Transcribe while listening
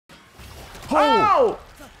Oh!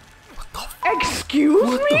 What the?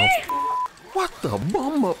 Excuse me? What the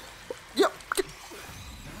bum up? Yep.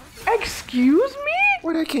 Excuse me?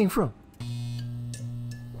 Where that came from?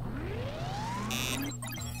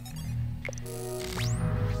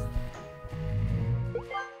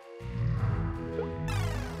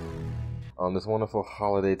 On this wonderful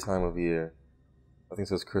holiday time of year, I think it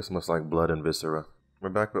says Christmas like blood and viscera. We're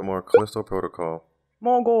back with more Callisto Protocol.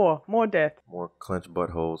 More gore, more death. More clenched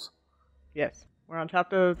buttholes. Yes. We're on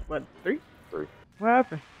chapter, what, 3? 3. What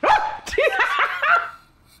happened?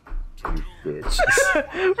 You bitch.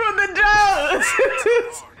 From the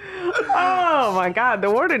jokes! Oh my god, the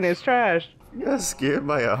warden is trash. You got scared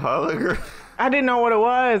by a hologram? I didn't know what it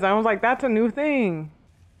was. I was like, that's a new thing.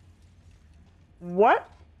 What?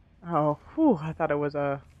 Oh, whew, I thought it was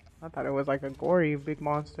like a gory big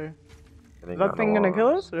monster. Is that thing gonna kill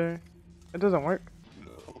us, or it doesn't work?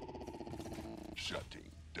 No. Shutting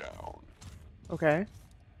down. Okay.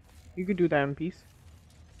 You could do that in peace.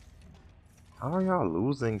 How are y'all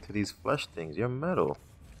losing to these flesh things? You're metal.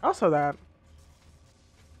 Also that.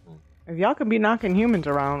 If y'all could be knocking humans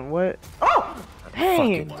around, what? Oh!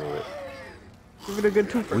 Dang! Fucking do it. Give it a good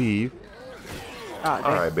two. Weave. Ah,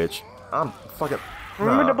 alright, bitch. I'm fucking...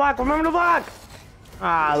 Remember the block, remember the block!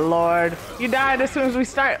 Ah, Lord. You died as soon as we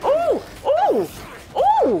start. Ooh! Ooh!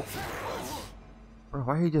 Ooh! Bro,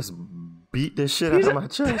 why you just beat this shit out of my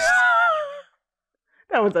chest?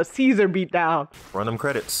 That was a Caesar beatdown. Run them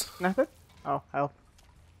credits. Nothing? Oh, health.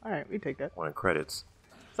 Alright, we take that. One credits.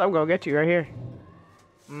 So I'm gonna get you right here.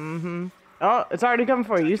 Mm-hmm. Oh, it's already coming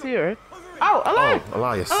for you. You see it, right? Oh, Elias! Oh,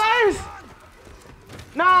 Elias. Elias!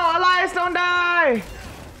 No, Elias, don't die!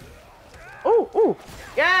 Ooh, ooh.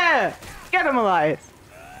 Yeah! Get him, Elias.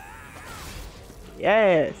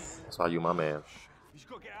 Yes. That's why you my man.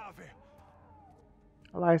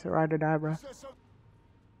 Elias, ride or die, bro.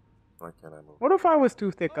 Why can't I move? What if I was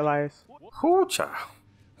too thick, Elias? Ooh, child.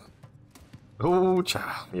 Ooh,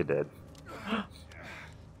 child. You're dead.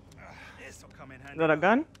 Is that a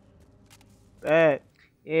gun? Bet.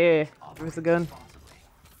 Yeah, give us a gun.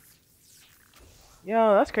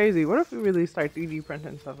 Yo, that's crazy. What if we really start 3D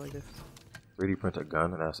printing stuff like this? 3D print a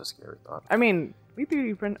gun? That's a scary thought. I mean, we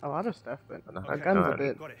 3D print a lot of stuff, but Not a a gun's gun. a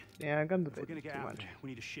bit. Got it. Yeah, a gun's a We're bit gonna get too out much. of here. We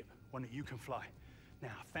need a ship, one that you can fly. Now,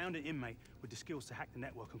 I found an inmate with the skills to hack the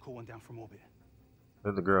network and call one down from orbit.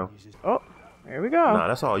 There's the girl. Oh, here we go. Nah,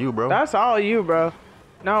 that's all you, bro. That's all you, bro.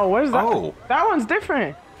 No, what is that? Oh. That one's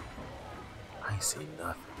different. I ain't see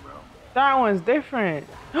nothing, bro. That one's different.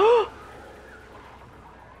 Oh,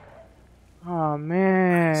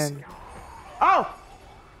 man. Oh!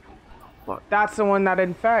 What? That's the one that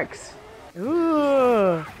infects.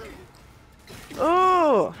 Ooh. Ooh.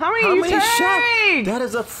 How many you shots? take? That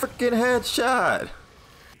is a freaking headshot.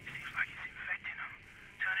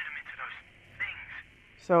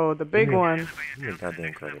 So the big one. Give me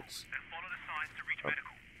goddamn credits.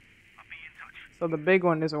 So the big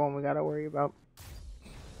one is the one we gotta worry about.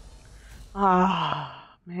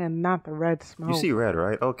 Ah, man, not the red smoke. You see red,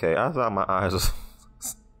 right? Okay, I thought my eyes was...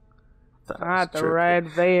 Not the red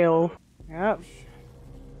veil. Yep.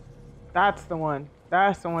 That's the one.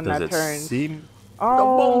 That's the one Does that it turns. see?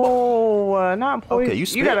 Oh, not poison. Okay, you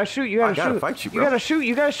You gotta shoot. You gotta I shoot. gotta fight you, bro. You gotta shoot.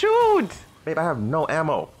 You gotta shoot. Babe, I have no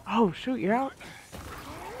ammo. Oh, shoot. You're out.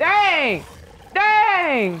 Dang.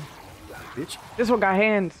 Dang. Bitch. This one got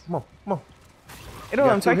hands. Come on, come on. It'll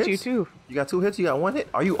got 2 infect you hits? too. You got 2 hits, you got 1 hit?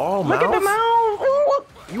 Are you all mouth? Look at the mouth. Ooh.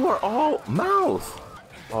 You are all mouth.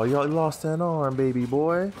 Oh, you lost an arm, baby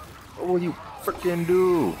boy. What will you freaking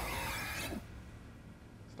do?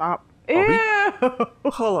 Stop. Oh,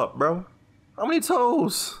 hold up, bro. How many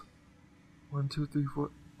toes? 1, 2, 3, 4.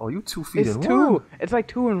 Oh, you 2 feet It's in 2. one. It's like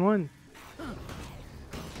 2 in 1.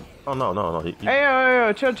 Oh, no, no, no. Hey,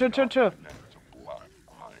 yo, chill. Black iron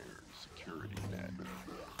security net.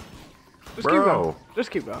 Just keep going.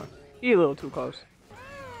 Just keep going. You're a little too close.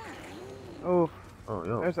 Oh, Oh,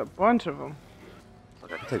 yo. there's a bunch of them.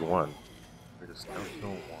 Okay, I can take 1. I just don't know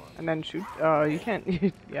 1. And then shoot. You can't.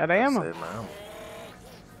 Yeah, the ammo. Save my ammo.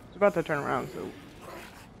 It's about to turn around, so.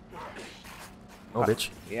 Oh, bitch.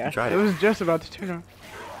 Yeah, You tried it it. was just about to turn around.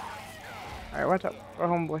 Alright, watch out for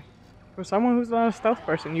homeboy. For someone who's not a stealth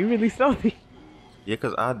person, you really stealthy. Yeah,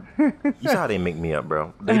 cause you saw how they make me up,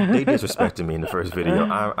 bro. They disrespected me in the first video.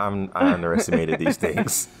 I underestimated these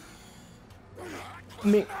things.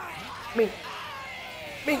 Mink.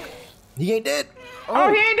 He ain't dead.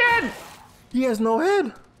 Oh, he ain't dead! He has no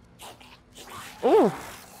head. Ooh.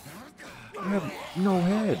 You have no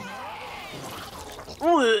head.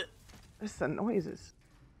 Ooh. What's the noises?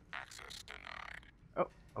 Access denied.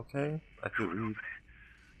 Okay, I could read. You'll need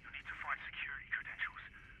to find security credentials.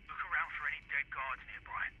 Look around for any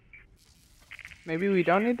Maybe we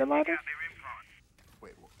don't need the ladder?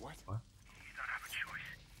 Wait, what? What? You don't have a choice.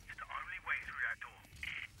 It's the only way through that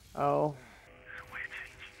door. Oh. So we're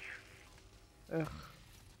changing you. Ugh.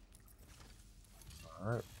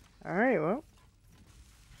 Alright. Alright, well.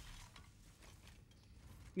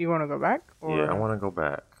 You want to go back? Or Yeah, I want to go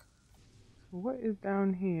back. what is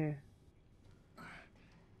down here?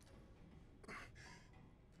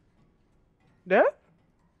 Death?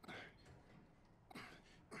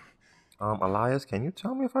 Elias, can you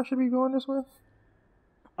tell me if I should be going this way?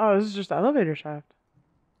 Oh, this is just the elevator shaft.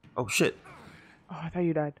 Oh, shit. Oh, I thought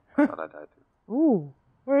you died. I thought I died too. Ooh,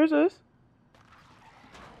 where is this?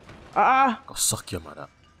 Ah! Go suck your mother.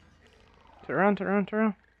 Turn around, turn around, turn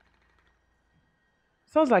around.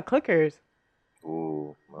 Sounds like clickers.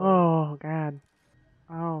 Ooh. Oh, God.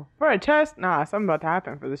 Oh. For a chest? Nah, something about to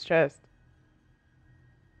happen for this chest.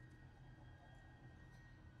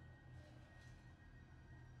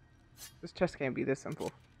 This chest can't be this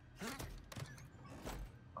simple.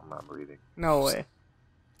 I'm not breathing. No way.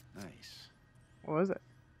 Nice. What was it?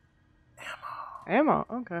 Ammo. Ammo,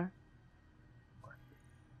 okay.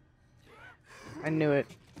 I knew it.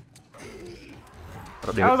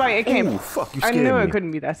 I was like, it can't. Ooh, fuck, you I scared knew me. it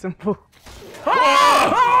couldn't be that simple.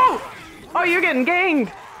 Oh! Oh, you're getting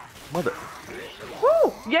ganged. Mother.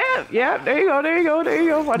 Woo! Yeah, yeah. There you go. There you go. There you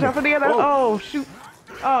go. Watch out for the other. Whoa. Oh shoot!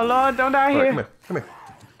 Oh Lord, don't die All here. right, come here. Come here.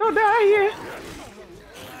 Don't die here.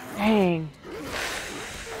 Dang.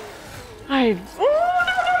 I.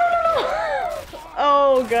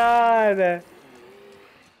 Oh God.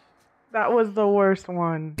 That was the worst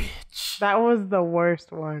one. Bitch. That was the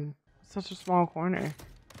worst one. Such a small corner.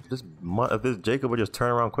 If this Jacob would just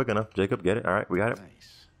turn around quick enough. Jacob, get it? All right, we got it.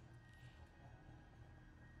 Nice.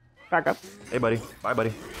 Back up. Hey, buddy. Bye,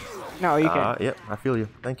 buddy. No, you can't. Yep, I feel you.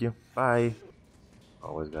 Thank you. Bye.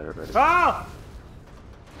 Always got it ready. Oh!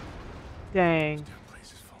 Dang.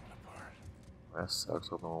 Place is falling apart. That sucks.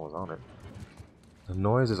 Hope no one was on it. The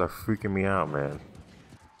noises are freaking me out, man.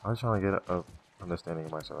 I'm trying to get a understanding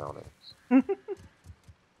of my surroundings.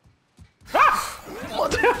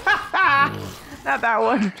 Not that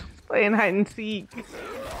one. Playing hide and seek.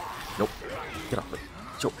 Nope. Get off me.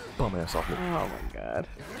 Get your bum ass off me. Oh my God.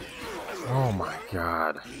 Oh my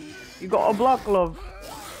god. You got a block, love.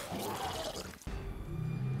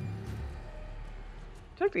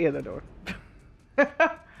 Check the other door.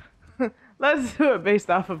 Let's do it based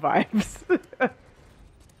off of vibes.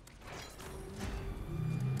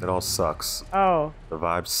 It all sucks. Oh, The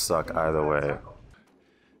vibes suck either way.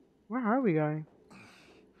 where are we going?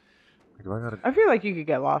 Do I gotta? I feel like you could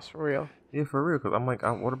get lost for real. Yeah, for real. Cause I'm like,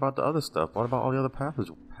 what about the other stuff? What about all the other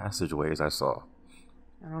passageways I saw?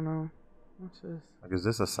 I don't know. What's this? Like, is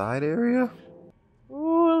this a side area?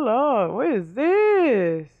 Oh Lord, what is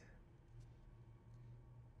this?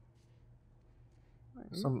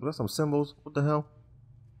 There's some symbols. What the hell?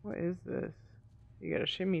 What is this? You got a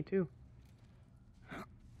shimmy too.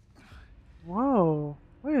 Whoa,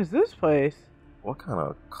 what is this place? What kind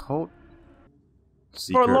of cult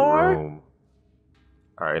secret lore? room?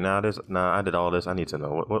 All right, now I did all this. I need to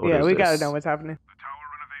know what Yeah, is we this? gotta know what's happening. The tower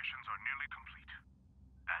renovations are nearly complete.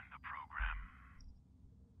 And the program.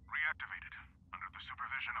 Reactivated under the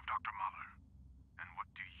supervision of Dr. Mahler. And what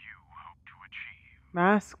do you hope to achieve?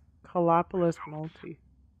 Mass Colopolis Multi.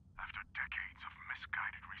 After decades of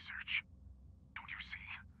misguided research, don't you see?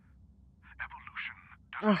 Evolution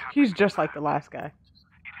doesn't Oh, happen he's in just the like the lab. last guy.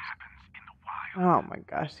 It happens in the wild. Oh my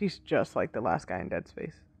gosh, he's just like the last guy in Dead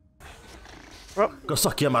Space. Oh, Go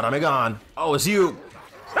suck your mother, I'm gone. Oh, it's you.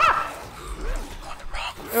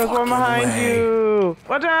 there's one behind way. you.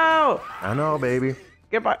 Watch out! I know, baby.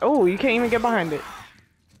 Get by. Oh, you can't even get behind it.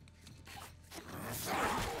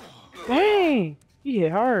 Dang, he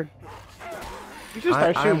hit hard. You should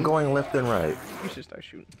start I shooting. am going left and right. You should start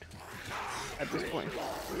shooting. At this point,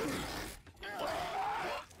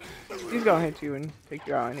 he's gonna hit you and take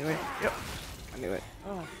you out anyway. Yep, I knew it.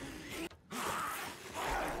 Oh.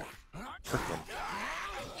 Good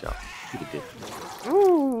job. You did it.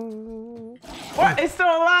 Ooh. What? It's still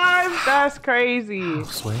alive? That's crazy.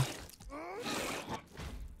 Sway.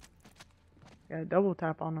 Yeah, double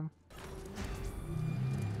tap on him.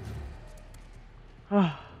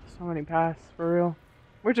 Oh, so many paths, for real.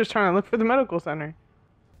 We're just trying to look for the medical center.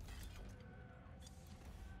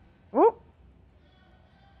 Oh.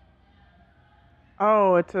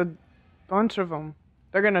 Oh, it's a bunch of them.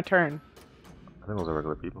 They're gonna turn. I think those are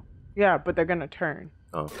regular people. Yeah, but they're gonna turn.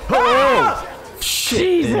 Oh. Ah! Shit.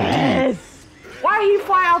 Jesus! Why he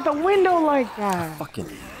fly out the window like that? Fucking.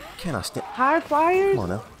 Can I stand? High flyers? Come on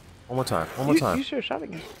now. One more time. One more time. You should have shot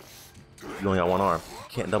again. You only got one arm.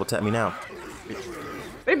 Can't double tap me now.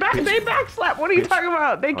 They backslap. What are you talking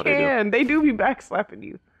about? They can. They do be backslapping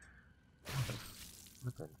you.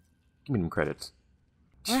 Give me them credits.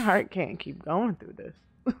 My heart can't keep going through this.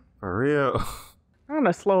 For real. On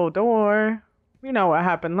a slow door. We know what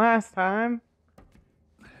happened last time.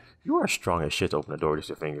 You are strong as shit to open the door with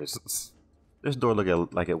your fingers. This door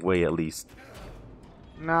look like it weigh at least.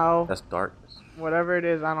 No. That's darkness. Whatever it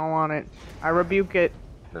is, I don't want it. I rebuke it.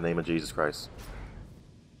 In the name of Jesus Christ.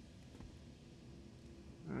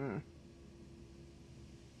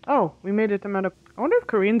 Oh, we made it to medical. I wonder if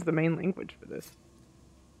Korean's the main language for this.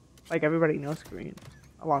 Like, everybody knows Korean.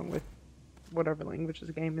 Along with whatever language this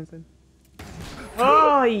game is in.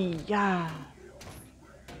 Oh, yeah.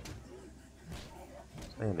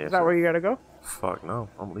 Is that where you gotta go? Fuck, no.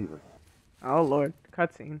 I'm leaving. Oh, Lord.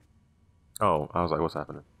 Cutscene. Oh, I was like, what's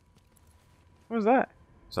happening? What was that?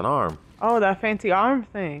 It's an arm. Oh, that fancy arm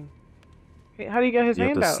thing. Hey, how do you get his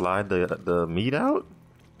hand out? You have to slide the meat out?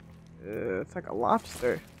 It's like a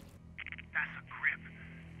lobster. That's a grip.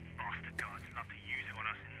 Bastard guards love to use it on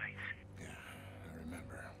us inmates. Yeah, I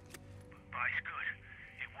remember. But it's good.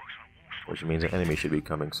 It works on all sorts. Which means an enemy should be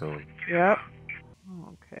coming soon. Yep.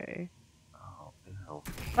 Okay. Oh,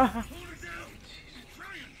 hell.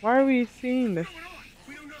 Why are we seeing this?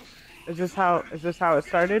 Is this how it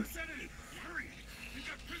started?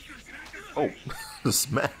 Oh, the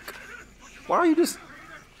smack. Why are you just...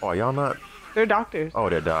 Oh, y'all not... They're doctors. Oh,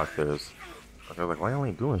 they're doctors. I was like, why y'all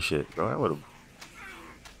ain't doing shit, bro? I would've...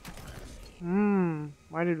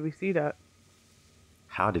 Why did we see that?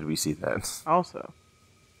 How did we see that? Also.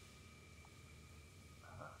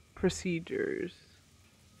 Procedures.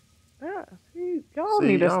 Yeah, see, y'all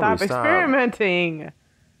need to stop experimenting.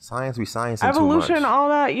 Science, we science Evolution, too much. all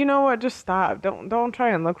that. You know what? Just stop. Don't try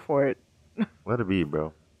and look for it. Let it be,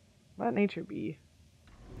 bro. Let nature be.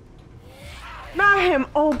 Not him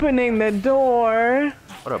opening the door.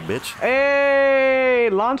 What up, bitch? Hey,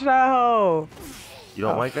 launch that hoe. You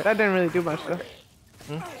don't like that? That didn't really do much, though.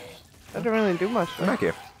 That didn't really do much, though. Come back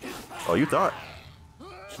here. Oh, you thought?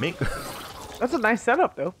 Mink. That's a nice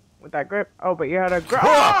setup, though, with that grip. Oh, but you had a grip.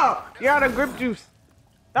 Oh! You had a grip juice.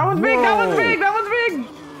 That one's big. That one's big. That one's big.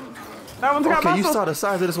 That one's got Okay, muscle. you saw the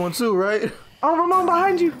size of this one too, right? Oh, Ramon,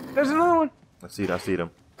 behind you. There's another one. I see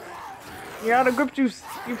them. You had a grip juice.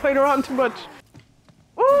 You played around too much.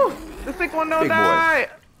 Woo! The thick one don't die.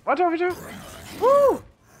 Watch out, watch out. Woo!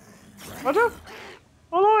 Watch out.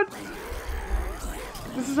 Oh, Lord.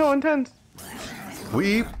 This is so intense.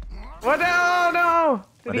 Weep. What? Oh, no.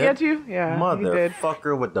 Did he get you? Yeah, he did.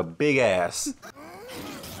 Motherfucker with the big ass.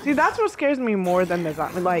 See, that's what scares me more than the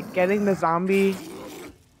zombie. Like, getting the zombie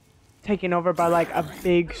taken over by, like, a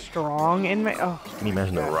big, strong inmate. Oh. Can you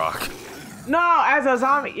imagine the Rock? No, as a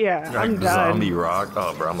zombie. Yeah, I'm done. Zombie Rock?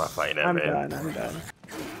 Oh, bro, I'm not fighting that, man. I'm done.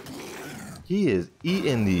 He is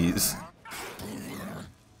eating these.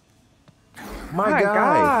 My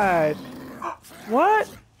God. What?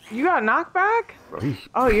 You got knocked back? Bro,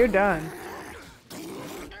 Oh, you're done.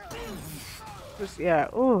 Just, yeah.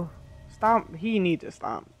 Ooh. Stomp. He needs to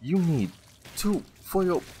stomp. You need 2 for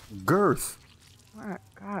your girth. My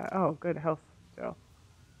God. Oh, good health still.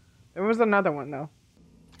 There was another one, though.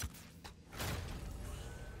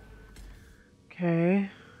 Okay.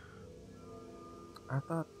 I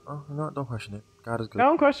thought, oh, no, don't question it. God is good.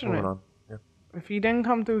 Don't question Moving it. on. Yeah. If he didn't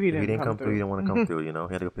come through, he didn't come through. He didn't want to come through, you know?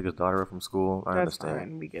 He had to go pick his daughter up from school. I That's understand.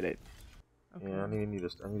 fine. We get it. Okay. Yeah, I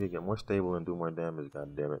need to get more stable and do more damage,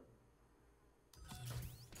 god damn it.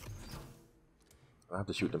 I have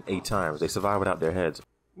to shoot them 8 times. They survive without their heads.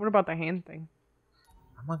 What about the hand thing?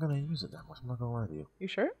 I'm not gonna use it that much. I'm not gonna lie to you. You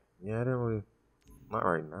sure? Yeah, I didn't really. Not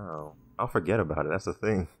right now. I'll forget about it. That's the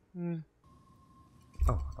thing. Man.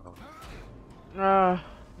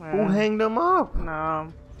 Who hanged them up?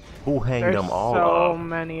 No. Who hanged There's them all so up?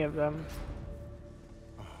 many of them.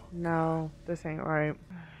 No, this ain't right.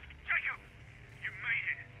 Jacob, you made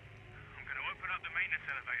it. I'm gonna open up the maintenance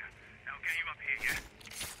elevator. That'll get you up here, yeah?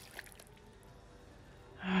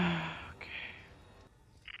 Okay.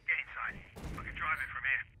 Get inside. I can drive it from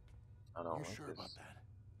here. I don't You like sure this. about that?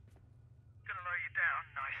 Gonna lower you down,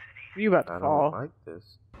 nice and easy. You about to I fall. don't like this.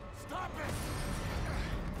 Stop it!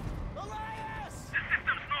 Elias! The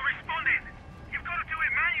system's not responding. You've got to do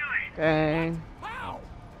it manually. Dang. How?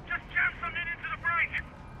 Just jam something into the brake.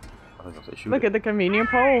 I was gonna say shoot Look it. at the convenient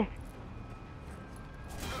pole.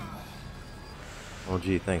 Oh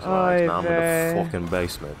gee, thanks, Elias. Now I'm in vey. the fucking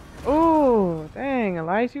basement. Ooh, dang,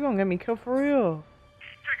 Elias, you gonna get me killed for real.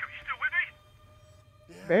 Jacob, you still with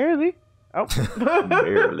me? Barely. Oh.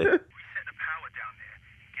 Barely. We set the power down there.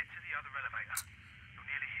 Get to the other elevator. You're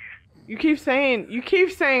nearly here. You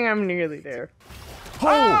keep saying I'm nearly there.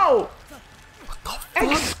 Oh! What the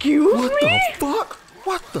Excuse What me? the fuck?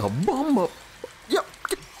 What the bummer? Yep.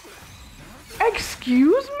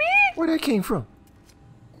 Excuse me? Where that came from?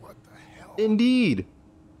 What the hell? Indeed.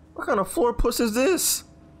 What kind of floor puss is this?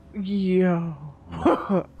 Yo.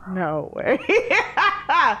 No way.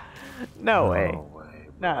 No way. No way.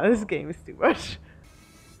 Nah, this game is too much.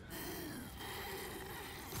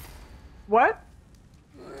 What?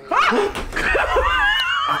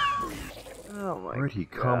 Oh my Where'd he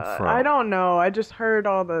come God. from? I don't know. I just heard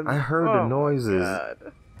all the. I heard the my noises.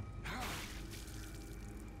 God.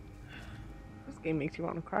 This game makes you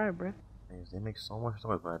want to cry, bruh. They make so much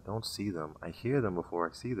noise, but I don't see them. I hear them before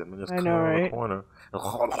I see them. They just I come know, around the right? corner.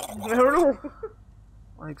 No.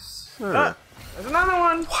 Like, sir. There's another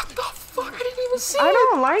one. What the fuck? I didn't even see I it.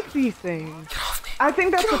 don't like these things. Get off me. I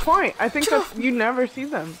think that's the point. I think Get that's off you never see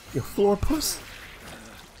them. You floor puss.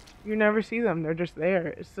 You never see them. They're just there.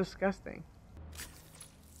 It's disgusting.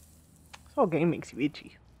 This whole game makes you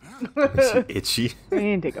itchy. Makes you itchy. I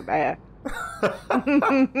didn't take a bath.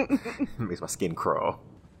 Makes my skin crawl.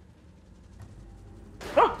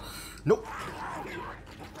 Oh! Nope.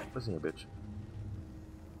 Listen here, bitch.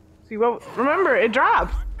 See what? Remember, it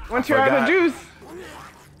drops once you're out of forgot. juice.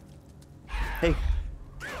 Hey.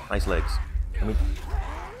 Nice legs. I mean.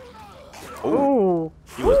 Oh. Ooh.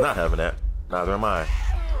 He was not having that. Neither am I.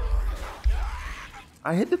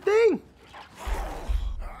 I hit the thing.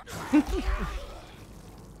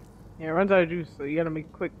 Yeah, it runs out of juice, so you gotta make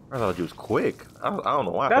it quick. I thought it was quick. I don't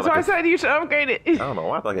know why. That's why I I said you should upgrade it. I don't know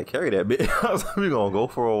why I thought I could carry that bit. I was like, we gonna go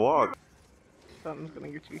for a walk. Something's gonna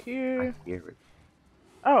get you here. I hear it.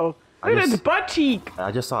 Oh, I look at just- its butt cheek.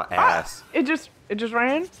 I just saw ass. It just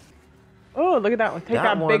ran. Oh, look at that one. Take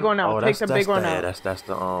that big one out. Oh, Take the big one yeah, out. that's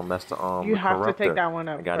the You the have to corruptor. take that one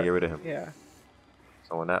out. I gotta get rid of him. Yeah.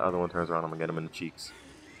 So when that other one turns around, I'm gonna get him in the cheeks.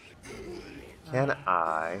 Can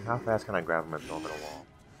I? How fast can I grab him and throw him in a wall?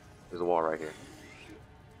 There's a wall right here.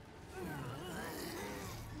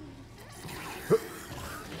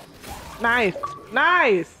 Nice.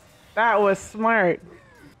 Nice. That was smart.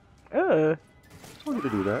 Ugh. I told you to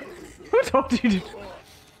do that. Who told you to?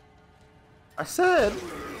 I said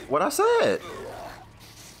what I said.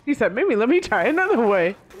 He said, maybe let me try another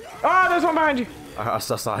way. Oh, there's one behind you. I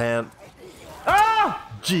saw a hand. Oh!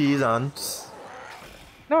 Jesus.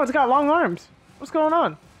 No, it's got long arms. What's going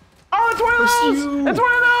on? Oh, it's one of those! you. It's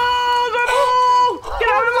one of those! Oh! Get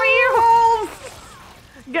out of my ear holes!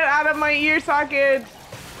 Get out of my ear socket!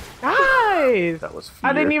 Nice! That was fear.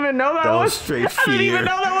 I didn't even know that, That was was straight I didn't even fear.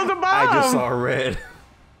 know that was a bomb! I just saw red.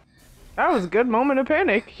 That was a good moment of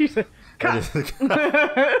panic. He said,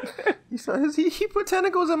 he put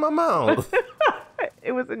tentacles in my mouth.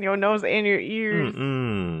 it was in your nose and your ears.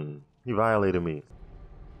 He violated me.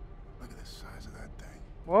 Look at the size of that thing.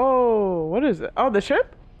 Whoa, what is it? Oh, the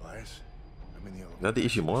ship? Elias, I'm in the Is that the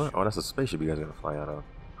elevator. Ishimura? Oh, that's a spaceship you guys are gonna fly out of.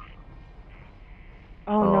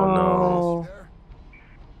 Oh, Oh, no. no. There?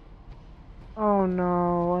 Oh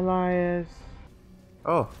no, Elias.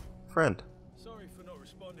 Oh, friend. Sorry for not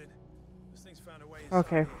responding. This thing's found a way.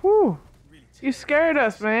 Okay, whew. Really You scared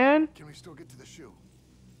us, man. Can we still get to the shoe?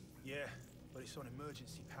 Yeah, but it's on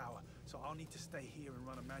emergency power, so I'll need to stay here and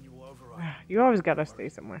run a manual override. You always gotta stay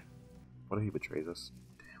somewhere. What if he betrays us?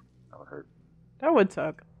 Damn, that would hurt. That would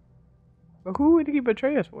suck. But who would he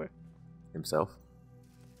betray us for? Himself?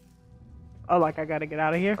 Oh, like I gotta get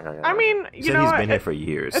out of here? Like, I mean, he you said know he's what? been here for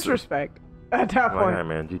years. It's so- respect. At that I'm point, like, alright,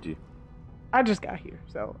 man, GG. I just got here,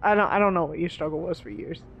 so I don't know what your struggle was for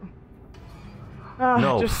years.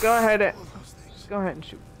 No. Just go ahead and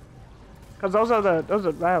shoot. Cause those are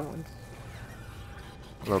the bad ones.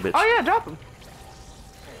 Little bitch. Oh yeah, drop them.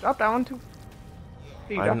 Drop that one too.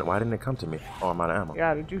 Here you go. Why didn't it come to me? Oh, I'm out of ammo. You're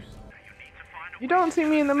out of juice. You don't see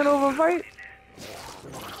me in the middle of a fight?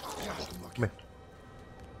 Come here.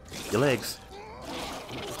 Your legs.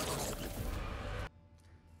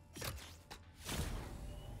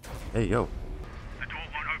 Hey, yo. The door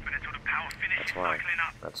won't open until the power finishes That's why. cycling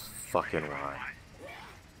up. That's fucking why.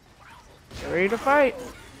 Get ready to fight.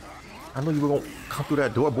 I knew you were gonna come through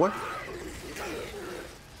that door, boy.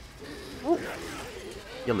 Ooh.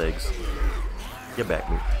 Your legs. Your back,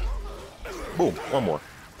 me. Boom. One more.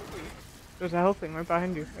 There's a health thing right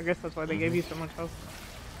behind you. I guess that's why they gave you so much health.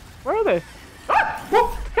 Where are they? Ah!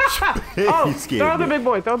 Whoop! Oh, He scared throw the me. big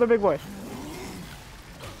boy. Throw the big boy.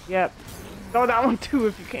 Yep. Throw that one too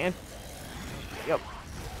if you can. Yep.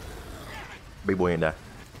 Big boy ain't that.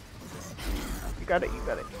 You got it. You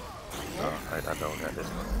got it. Oh, I don't have this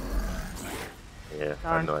one. Yeah, I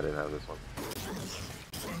Darn. know I didn't have this one.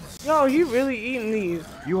 Yo, you really eating these?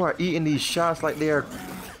 You are eating these shots like they are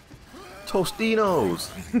Tostinos.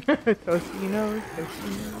 Tostinos.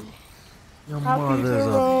 Tostinos. Your Happy mother's a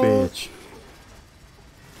Zero. bitch.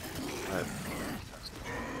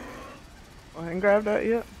 Go ahead and grab that,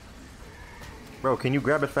 yep. Bro, can you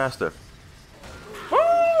grab it faster?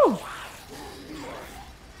 Woo!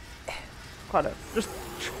 Caught it. Just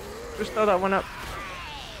throw that one up.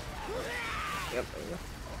 Yep, there you go.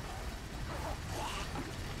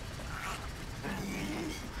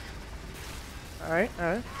 Alright,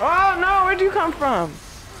 alright. Oh no, where'd you come from?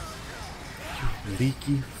 You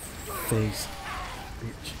leaky face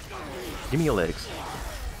bitch. Give me your legs.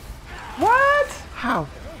 What? How?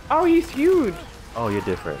 Oh, he's huge. Oh, you're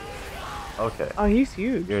different. Okay. Oh, he's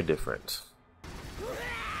huge. You're different.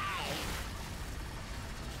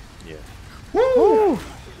 Yeah. Woo!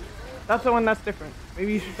 That's the one that's different.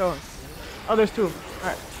 Maybe you should throw him. Oh, there's two of them.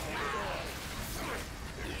 Alright.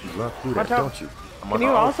 You love to do that, Watch out. don't you? Can you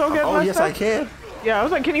also get Oh, messed yes, up? I can. Yeah, I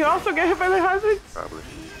was like, can you also get hit by the hazards? Probably.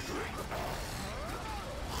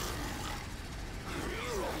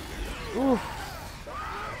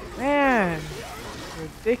 Oof. Man.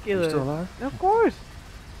 Ridiculous. You still alive? Of course.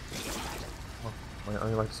 I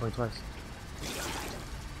only like this only twice.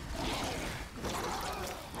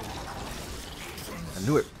 I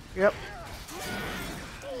knew it. Yep.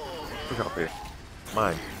 Look out here.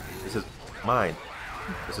 Mine. This is mine.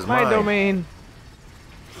 This is My mine. domain.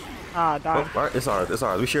 Ah, Oh, darn. all right, it's ours. It's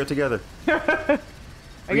ours. We share it together. I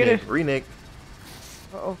get it. Renege.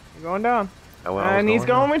 Uh-oh, you're going down. Oh, well, And he's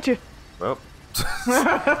going with you. Well,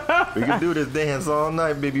 we can do this dance all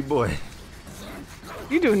night, baby boy.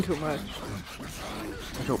 You're doing too much.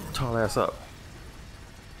 Get your tall ass up.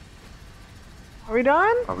 Are we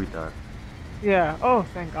done? Are we done? Yeah. Oh,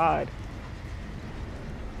 thank God.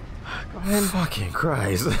 Go ahead. Fucking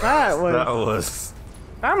Christ. That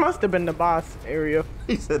That must have been the boss area.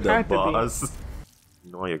 He said the Had to be. boss.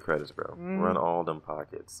 You know all your credits, bro. Run all them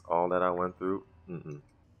pockets. All that I went through.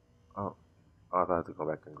 Oh, I have to go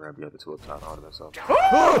back and grab the other two up top. I would have been so.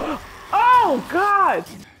 Oh, God!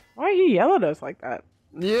 Why he yell at us like that?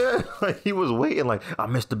 Yeah, like he was waiting. Like I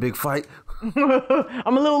missed the big fight.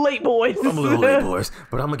 I'm a little late, boys. I'm a little late, boys,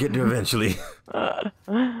 but I'm gonna get there eventually.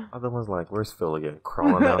 Other one's like, "Where's Phil again?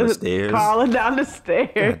 Crawling down the stairs." Crawling down the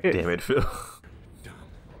stairs. God damn it, Phil. Okay,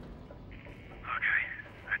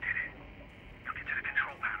 I did it. Took it to the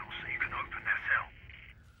control panel so you can open that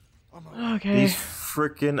cell. Okay. These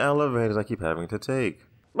freaking elevators I keep having to take.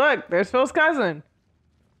 Look, there's Phil's cousin.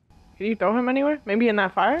 Can you throw him anywhere? Maybe in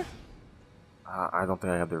that fire? I don't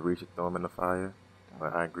think I have the reach to throw him in the fire.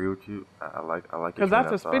 But I agree with you. I like it. Because that's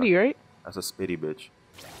a spitty, right? That's a spitty bitch.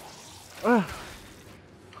 Ugh.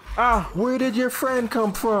 Oh, Where did your friend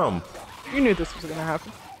come from? you knew this was gonna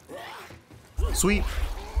happen. Sweep.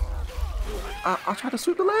 I tried to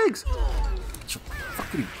sweep the legs.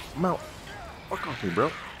 Fucking mount. Fuck off me, bro.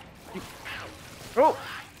 Oh,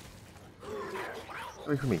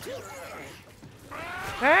 Wait for me.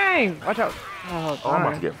 dang! Watch out. Oh, Oh, I'm about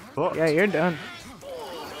darn. to get fucked. Yeah, you're done.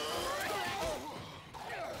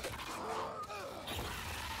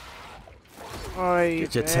 Oy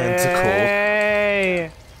Get your tentacle.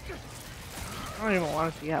 vey. I don't even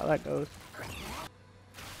want to see how that goes.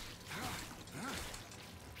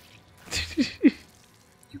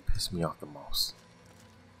 You piss me off the most.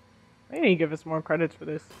 They need to give us more credits for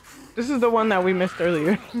this. This is the one that we missed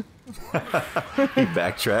earlier. He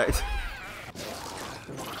backtracked.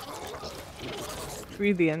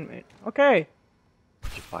 Free the inmate. Okay.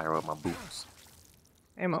 You fire up my boots.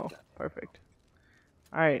 Ammo. Perfect.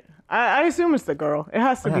 Alright. I assume it's the girl. It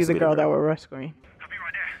has to It be has the to be the girl that girl. we're rescuing. I'll be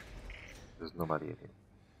right there. There's nobody in here.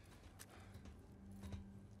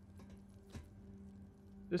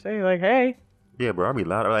 Just say like, hey, Yeah, bro, I'll be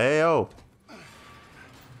loud. Like, hey, yo.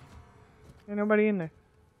 ain't nobody in there.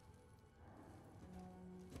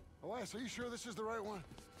 Elias, are you sure this is the right one?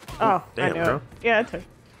 Oh, damn, I knew bro. it. Yeah, it's her.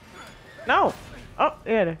 No. Oh,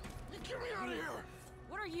 yeah. It is. Get me out of here!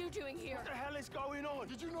 What are you doing here? What the hell is going on?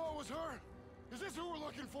 Did you know it was her? Is this who we're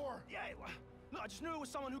looking for? Yeah, look, I just knew it was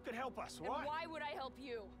someone who could help us, And alright? why would I help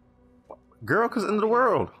you? Girl, cause end of the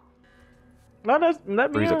world. Let me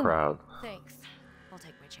Breeze a in. crowd. Thanks. I'll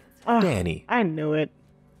take my chance. Ah, Danny. I knew it.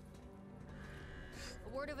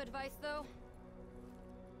 A word of advice, though?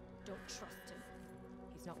 Don't trust him.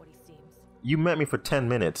 He's not what he seems. You met me for 10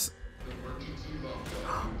 minutes.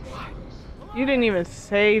 You didn't even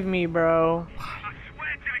save me, bro. I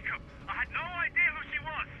swear, Jacob, I had no idea who she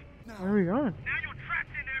was. Where are we going? Now you're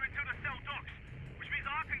trapped in there until the cell docks, which means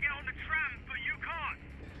I can get on the tram, but you can't.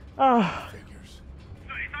 Oh, Figures.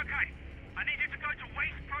 Look, it's okay. I need you to go to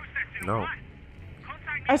waste processing, No. alright?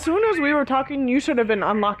 Contact me as soon as we were talking, you should have been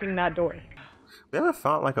unlocking that door. We haven't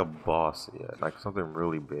found like a boss yet. Like something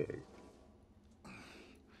really big.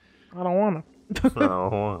 I don't wanna. I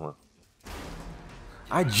don't wanna.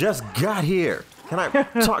 I just got here. Can I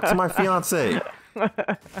talk to my fiance?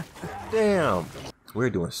 Damn. We're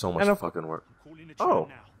doing so much fucking work. Oh.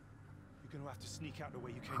 You're gonna have to sneak out the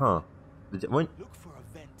way you came. Huh. Look for a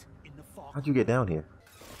vent in the fog. how'd you get down here?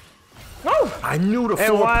 Oh! I knew the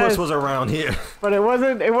floor puss was around here. But it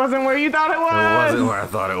wasn't where you thought it was. It wasn't where I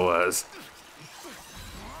thought it was.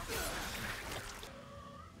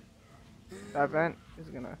 That vent is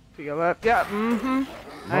gonna to your left. Yeah,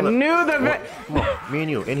 I knew the vent. Come on, me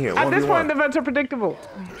and you in here. At this 1v1. point, the vents are predictable.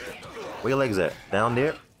 Where your legs at? Down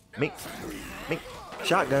there? Mink.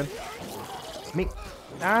 Shotgun. Mink.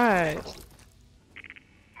 Nice. Listen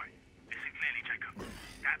clearly, Jacob.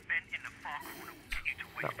 That vent in the far corner will get you to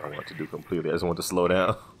wait. Not what I want to do completely. I just want to slow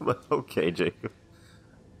down. But okay, Jacob.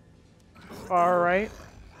 All right.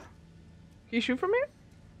 Can you shoot from here?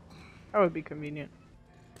 That would be convenient.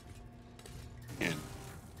 In.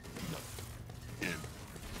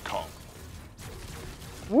 Calm.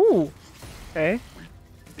 Ooh. Okay.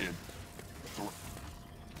 In.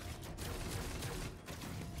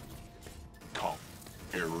 Calm.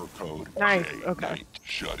 Error code. Nice, J okay. Night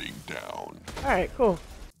shutting down. All right. Cool.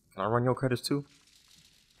 Can I run your credits too?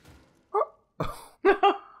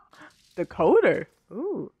 Decoder.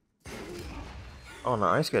 Ooh. Oh no,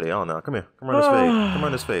 I ain't scared of y'all now. Come here. Come run this fade. Come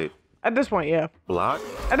run this fade. At this point, yeah. Block.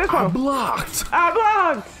 At this I point, blocked. I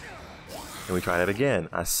blocked. Can we try that again?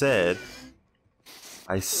 I said.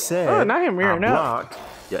 Oh, not him rearing I up. blocked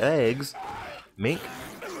your eggs. Mink.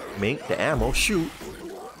 The ammo. Shoot.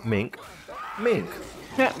 Mink.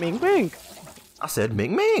 Yeah, mink. I said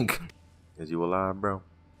mink. Is you alive, bro?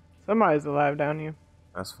 Somebody's alive down here.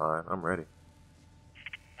 That's fine. I'm ready.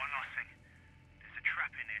 One last thing. There's a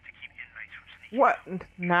trap in there to keep inmates from sneaking. What?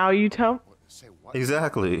 Now you tell? Say what?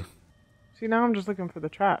 Exactly. See, now I'm just looking for the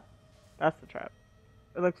trap. That's the trap.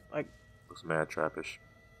 It looks like. Looks mad trappish.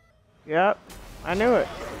 Yep. I knew it.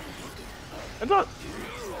 I thought.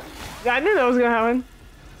 Yeah, I knew that was gonna happen.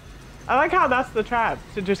 I like how that's the trap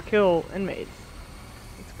to just kill inmates.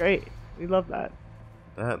 It's great. We love that.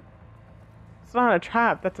 It's not a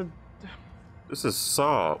trap. That's a. This is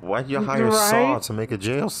Saw. Why'd you hire Right? Saw to make a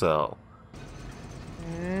jail cell?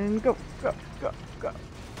 And go.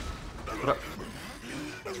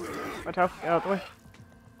 Watch out. Get out of the way.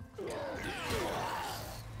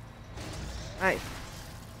 Nice.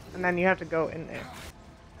 And then you have to go in there.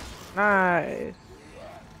 Nice.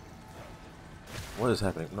 What is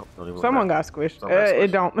happening? Nope, don't even. Someone got squished.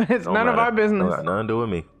 It don't. It's none of our business. Don't got nothing to do with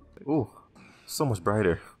me. Ooh, so much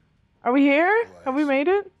brighter. Are we here? Have we made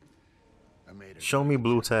it? I made it. Show me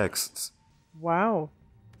blue texts. Wow.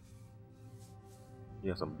 You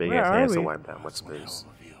have some big Where ass are hands to we? wipe that much space. Which means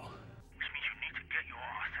you need to get your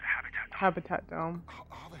ass to the habitat. Habitat dome.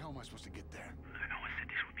 How the hell am I supposed to get there? No one said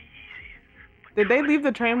this would be easy. But Did they leave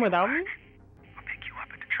the train without me? I'll pick you up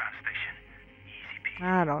at the tram station. Easy peasy.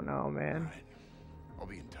 I don't know, man. I'll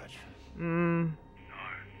be in touch. No, you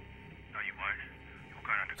won't. You're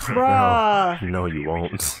going underground. Bruh. No, you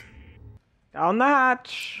won't. Down the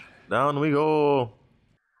hatch. Down we go.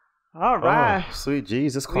 All right. Oh, sweet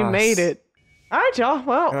Jesus We Christ. made it. All right, y'all.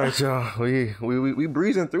 Well, All right, y'all. We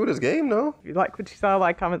breezing through this game, though. if you like what you saw,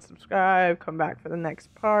 like, comment, subscribe. Come back for the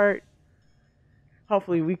next part.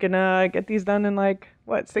 Hopefully, we can get these done in like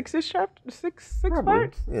what, six-ish chapters, six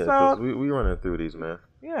parts. Yeah, So 'cause we running through these, man.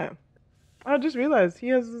 yeah, I just realized he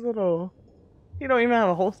has this little. He don't even have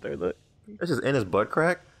a holster. Look, That's just in his butt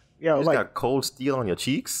crack. yo, You just like got cold steel on your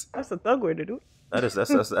cheeks. that's a thug way to do it.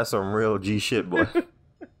 That's some real G shit, boy.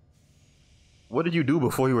 What did you do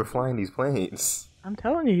before you were flying these planes? I'm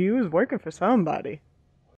telling you, he was working for somebody.